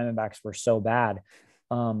because the Diamondbacks were so bad.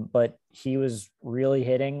 But he was really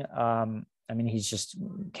hitting. He's just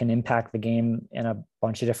can impact the game in a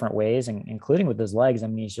bunch of different ways, including with his legs.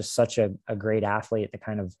 He's just such a great athlete, the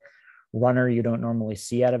kind of runner you don't normally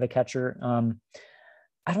see out of a catcher.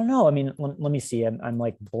 I don't know. Let me see. I'm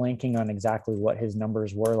blanking on exactly what his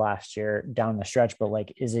numbers were last year down the stretch, but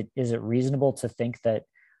is it reasonable to think that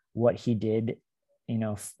what he did,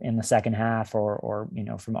 in the second half or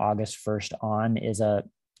from August 1st on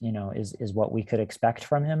is what we could expect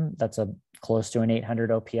from him? That's close to an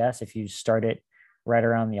 800 OPS. If you start it right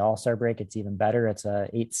around the All-Star break, it's even better. It's a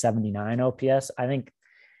 879 OPS. I think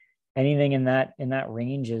anything in that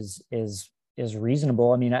range is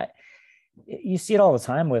reasonable. You see it all the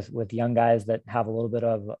time with young guys that have a little bit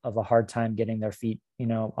of a hard time getting their feet,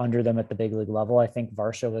 under them at the big league level. I think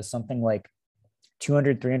Varsho was something like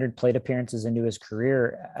 200, 300 plate appearances into his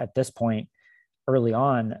career at this point early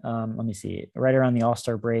on. Let me see, right around the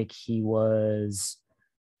All-Star break, he was,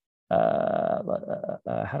 how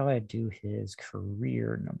do I do his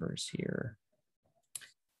career numbers here?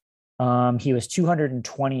 He was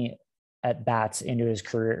 220 at bats into his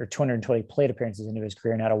career, or 220 plate appearances into his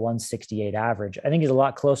career, and had a 168 average. I think he's a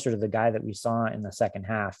lot closer to the guy that we saw in the second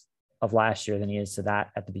half of last year than he is to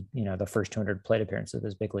that at the first 200 plate appearances of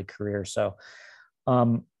his big league career. So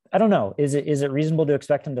I don't know. Is it reasonable to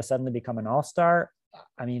expect him to suddenly become an all-star?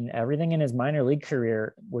 Everything in his minor league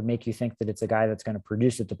career would make you think that it's a guy that's going to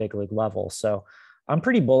produce at the big league level. So I'm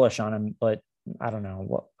pretty bullish on him, but I don't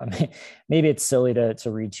know. Maybe it's silly to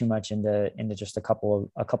read too much into just a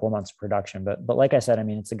couple of months of production. But like I said,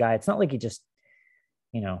 it's a guy. It's not like he just,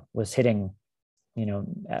 was hitting.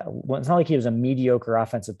 It's not like he was a mediocre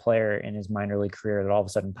offensive player in his minor league career that all of a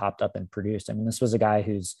sudden popped up and produced. This was a guy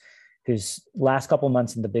whose last couple of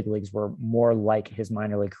months in the big leagues were more like his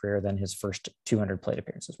minor league career than his first 200 plate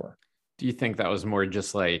appearances were. Do you think that was more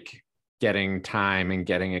just getting time and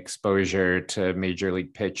getting exposure to major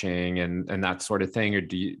league pitching and that sort of thing? Or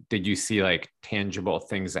did you see tangible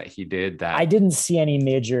things that he did that? I didn't see any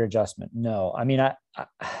major adjustment. No,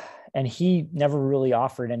 and he never really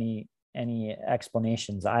offered any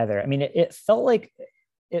explanations either. It felt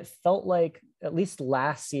like at least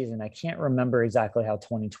last season, I can't remember exactly how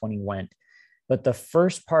 2020 went, but the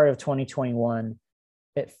first part of 2021,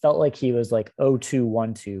 it felt like he was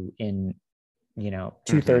 0-2-1-2 in,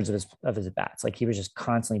 2/3 of his bats. He was just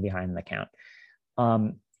constantly behind the count.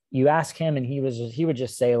 You ask him and he would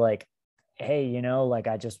just say hey,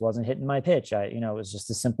 I just wasn't hitting my pitch. It was just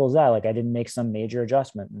as simple as that. I didn't make some major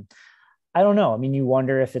adjustment. And I don't know. You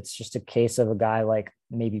wonder if it's just a case of a guy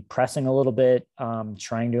maybe pressing a little bit,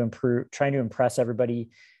 trying to impress everybody.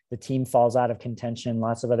 The team falls out of contention.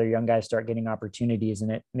 Lots of other young guys start getting opportunities,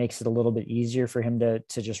 and it makes it a little bit easier for him to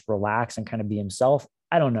just relax and kind of be himself.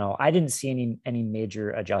 I don't know. I didn't see any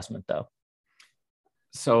major adjustment though.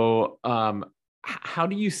 So how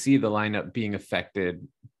do you see the lineup being affected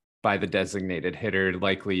by the designated hitter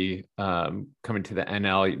likely coming to the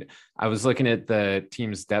NL? I was looking at the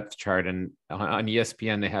team's depth chart, and on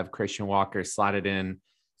ESPN, they have Christian Walker slotted in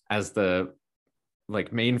as the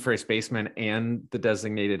main first baseman and the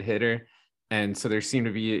designated hitter. And so there seem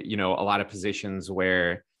to be, a lot of positions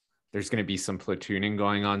where there's going to be some platooning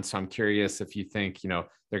going on. So I'm curious if you think,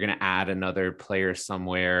 they're going to add another player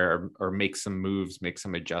somewhere or make some moves, make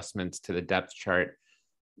some adjustments to the depth chart.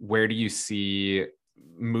 Where do you see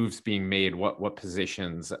moves being made? What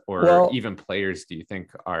positions or even players do you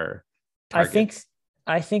think are targets?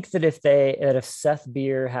 I think that if Seth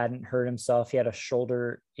Beer hadn't hurt himself, he had a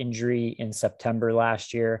shoulder injury in September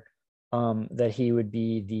last year, that he would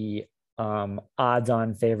be the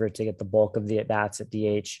odds-on favorite to get the bulk of the at-bats at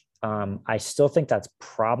DH. I still think that's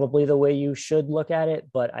probably the way you should look at it,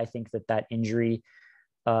 but I think that injury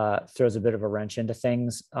throws a bit of a wrench into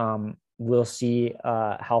things. We'll see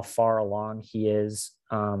how far along he is,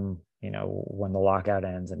 when the lockout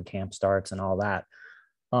ends and camp starts and all that.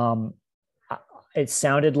 It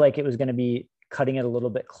sounded like it was going to be cutting it a little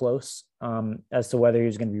bit close as to whether he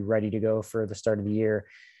was going to be ready to go for the start of the year.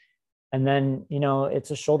 And then,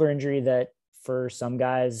 it's a shoulder injury that for some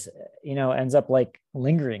guys, ends up like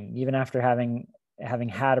lingering even after having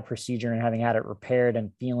had a procedure and having had it repaired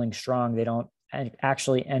and feeling strong. They don't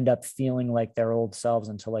actually end up feeling like their old selves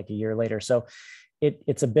until like a year later. So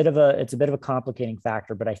it's a bit of a complicating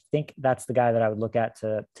factor, but I think that's the guy that I would look at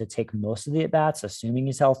to take most of the at bats, assuming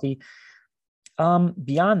he's healthy.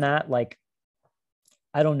 Beyond that, like,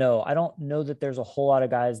 I don't know. I don't know that there's a whole lot of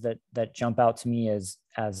guys that jump out to me as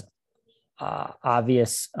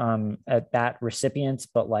obvious at bat recipients,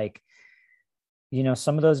 but like,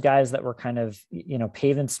 some of those guys that were kind of,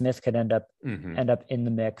 Pavin Smith could end up in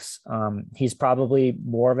the mix. He's probably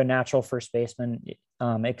more of a natural first baseman.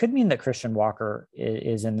 It could mean that Christian Walker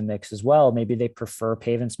is in the mix as well. Maybe they prefer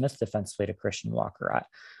Pavin Smith defensively to Christian Walker.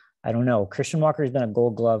 I don't know. Christian Walker has been a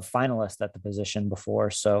Gold Glove finalist at the position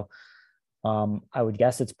before, so I would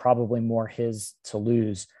guess it's probably more his to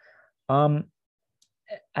lose. I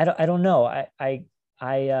don't know. I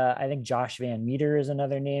think Josh Van Meter is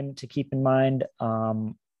another name to keep in mind.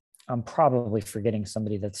 I'm probably forgetting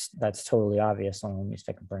somebody that's totally obvious. Let me see if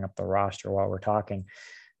I can bring up the roster while we're talking.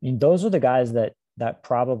 I mean, those are the guys that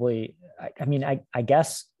probably. I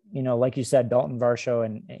guess, like you said, Dalton Varsho,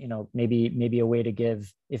 and maybe a way to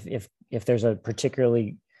give if there's a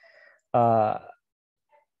particularly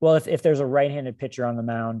if there's a right-handed pitcher on the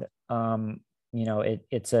mound.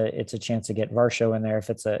 It's a chance to get Varsho in there. If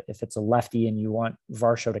it's a lefty and you want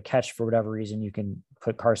Varsho to catch for whatever reason, you can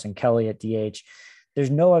put Carson Kelly at DH. There's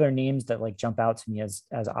no other names that like jump out to me as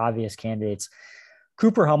obvious candidates.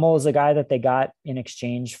 Cooper Hummel is a guy that they got in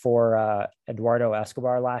exchange for Eduardo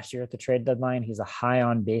Escobar last year at the trade deadline. He's a high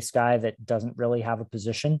on base guy that doesn't really have a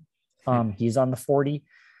position. He's on the 40.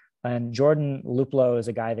 And Jordan Luplow is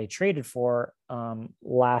a guy they traded for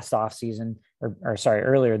last offseason,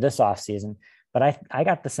 earlier this offseason. But I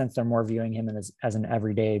got the sense they're more viewing him as an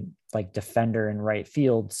everyday like defender in right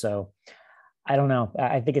field. So I don't know.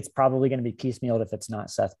 I think it's probably going to be piecemealed if it's not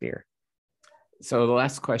Seth Beer. So the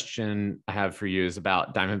last question I have for you is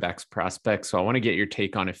about Diamondbacks prospects. So I want to get your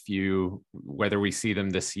take on a few, whether we see them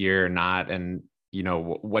this year or not, and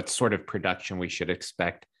what sort of production we should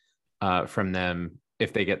expect from them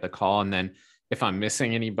if they get the call. And then if I'm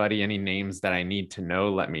missing anybody, any names that I need to know,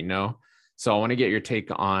 let me know. So I want to get your take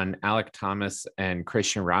on Alek Thomas and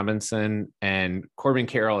Christian Robinson and Corbin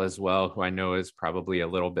Carroll as well, who I know is probably a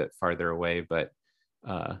little bit farther away, but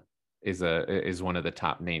is one of the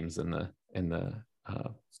top names in the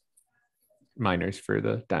minors for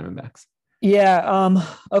the Diamondbacks. Yeah.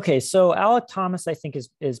 Okay. So Alek Thomas, I think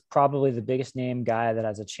is probably the biggest name guy that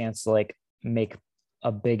has a chance to like make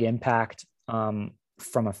a big impact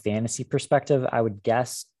from a fantasy perspective, I would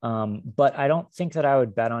guess. But I don't think that I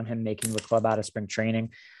would bet on him making the club out of spring training.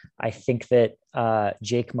 I think that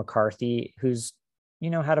Jake McCarthy, who's,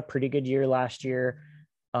 had a pretty good year last year,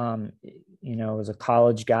 was a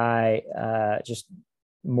college guy, just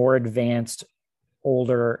more advanced,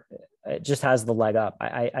 older, just has the leg up.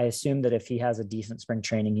 I assume that if he has a decent spring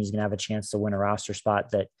training, he's going to have a chance to win a roster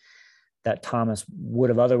spot that Thomas would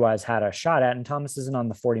have otherwise had a shot at. And Thomas isn't on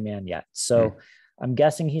the 40-man yet. So I'm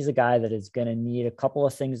guessing he's a guy that is going to need a couple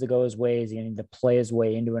of things to go his way. He's going to need to play his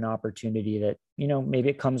way into an opportunity that, maybe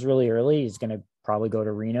it comes really early. He's going to probably go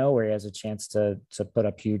to Reno where he has a chance to put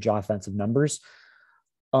up huge offensive numbers.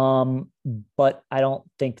 But I don't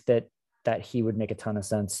think that he would make a ton of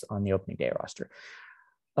sense on the opening day roster.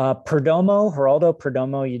 Geraldo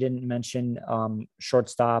Perdomo, you didn't mention,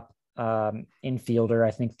 shortstop, infielder.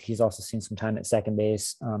 I think he's also seen some time at second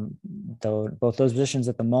base. Though both those positions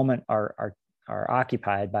at the moment are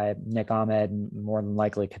occupied by Nick Ahmed and more than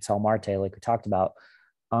likely Ketel Marte, like we talked about.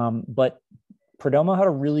 But Perdomo had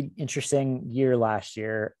a really interesting year last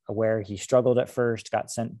year where he struggled at first, got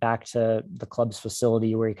sent back to the club's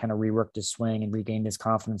facility where he kind of reworked his swing and regained his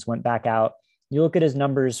confidence, went back out you look at his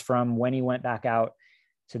numbers from when he went back out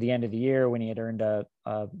to the end of the year, when he had earned a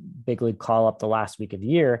big league call up the last week of the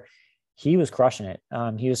year, he was crushing it.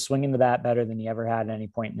 He was swinging the bat better than he ever had at any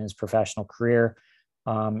point in his professional career,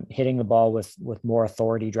 hitting the ball with more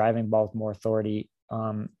authority, driving the ball with more authority.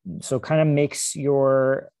 So kind of makes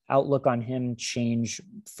your outlook on him change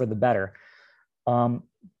for the better.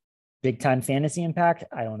 Big time fantasy impact,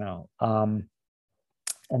 I don't know.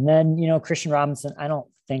 And then, Christian Robinson, I don't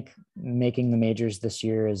think making the majors this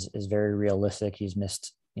year is very realistic. He's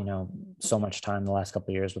missed, so much time the last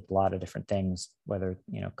couple of years with a lot of different things, whether,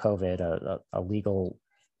 COVID, a legal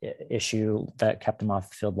issue that kept him off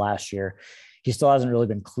the field last year. He still hasn't really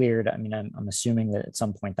been cleared. I mean, I'm assuming that at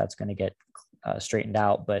some point that's going to get straightened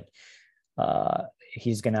out, but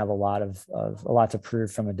he's going to have a lot to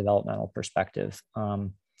prove from a developmental perspective.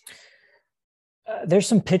 There's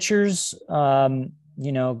some pitchers,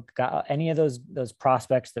 got any of those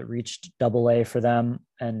prospects that reached AA for them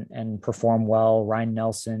and perform well. Ryan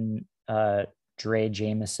Nelson, Dre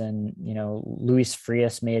Jameson, Luis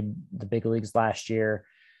Frias made the big leagues last year.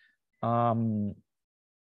 Who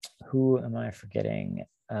am I forgetting?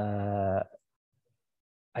 I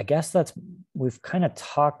guess we've kind of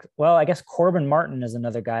talked. Well, I guess Corbin Martin is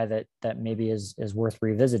another guy that maybe is worth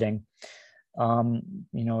revisiting.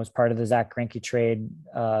 As part of the Zach Greinke trade,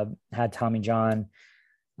 had Tommy John,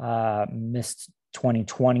 missed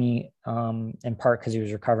 2020, in part because he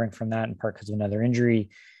was recovering from that, in part because of another injury.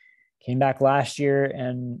 Came back last year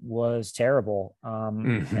and was terrible,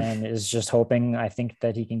 and is just hoping, I think,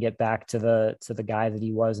 that he can get back to the guy that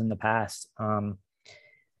he was in the past.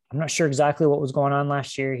 I'm not sure exactly what was going on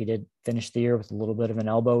last year. He did finish the year with a little bit of an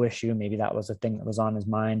elbow issue. Maybe that was a thing that was on his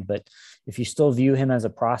mind. But if you still view him as a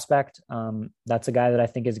prospect, that's a guy that I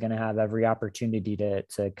think is going to have every opportunity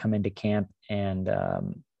to come into camp and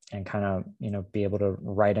kind of, be able to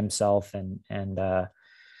right himself. And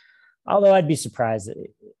although I'd be surprised,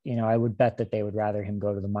 I would bet that they would rather him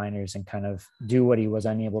go to the minors and kind of do what he was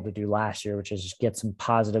unable to do last year, which is just get some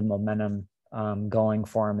positive momentum going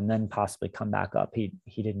for him and then possibly come back up. He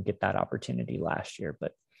didn't get that opportunity last year,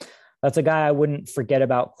 but that's a guy I wouldn't forget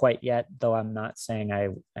about quite yet, though I'm not saying I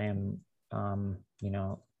am,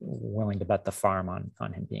 willing to bet the farm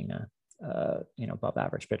on him being a above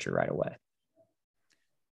average pitcher right away.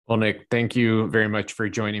 Well, Nick, thank you very much for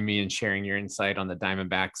joining me and sharing your insight on the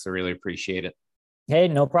Diamondbacks. I really appreciate it. Hey,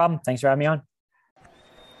 no problem. Thanks for having me on.